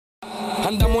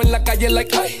Andamos en la calle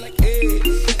like, ay.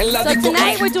 So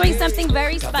tonight we're doing something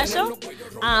very special.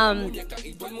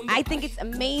 I think it's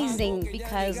amazing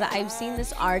because I've seen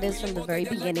this artist from the very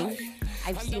beginning.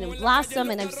 I've seen him blossom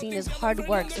and I've seen his hard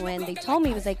work. So when they told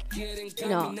me, it was like, you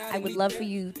know, I would love for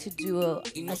you to do a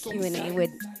Q&A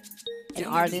with an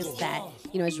artist that,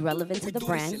 you know, is relevant to the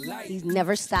brand. He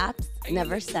never stops,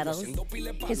 never settles.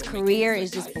 His career is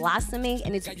just blossoming,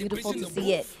 and it's beautiful to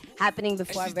see it happening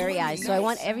before our very eyes. So I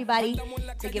want everybody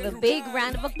to give a big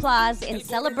round of applause in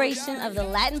celebration of the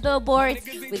Latin Billboard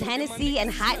with Hennessy and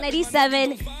Hot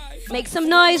 97. Make some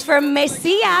noise for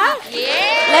Messiah.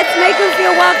 Yeah. Let's make him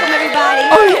feel welcome, everybody.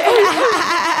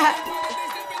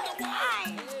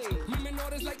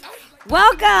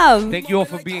 Welcome. Thank you all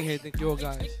for being here. Thank you all,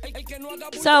 guys.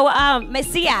 So,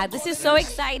 Messiah, this is so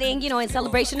exciting. You know, in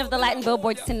celebration of the Latin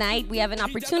Billboards tonight, we have an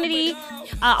opportunity,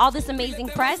 all this amazing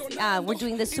press. We're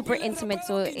doing this super intimate,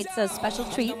 so it's a special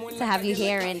treat to have you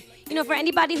here. And, you know, for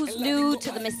anybody who's new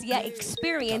to the Messiah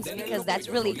experience, because that's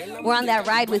really, we're on that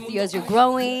ride with you as you're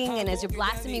growing and as you're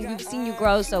blossoming. We've seen you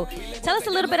grow. So tell us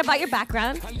a little bit about your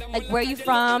background, like where you're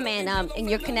from and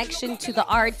your connection to the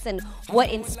arts and what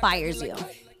inspires you.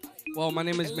 Well, my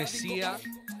name is Messiah.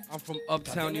 I'm from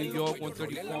Uptown, New York,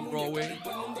 134 on Broadway.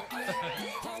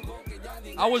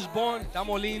 I was born,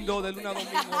 estamos lindo, de luna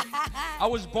domingo. I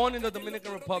was born in the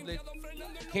Dominican Republic.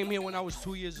 Came here when I was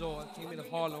 2 years old. I came here to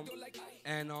Harlem.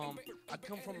 And I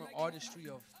come from an artistry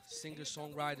of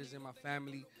singer-songwriters in my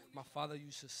family. My father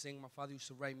used to sing. My father used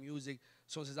to write music.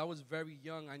 So since I was very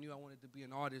young, I knew I wanted to be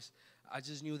an artist. I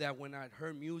just knew that when I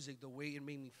heard music, the way it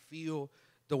made me feel,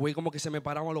 the way como que se me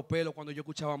paraban los pelos cuando yo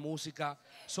escuchaba música.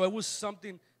 So it was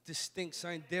something distinct,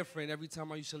 something different every time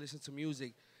I used to listen to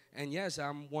music. And yes,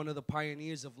 I'm one of the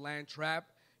pioneers of Latin Trap.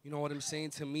 You know what I'm saying?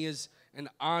 To me, it's an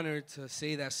honor to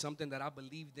say that something that I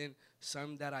believed in,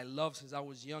 something that I loved since I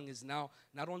was young, is now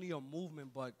not only a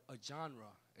movement, but a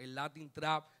genre. El Latin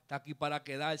Trap está aquí para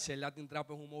quedarse. El Latin Trap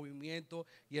es un movimiento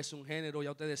y es un género,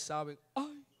 ya ustedes saben.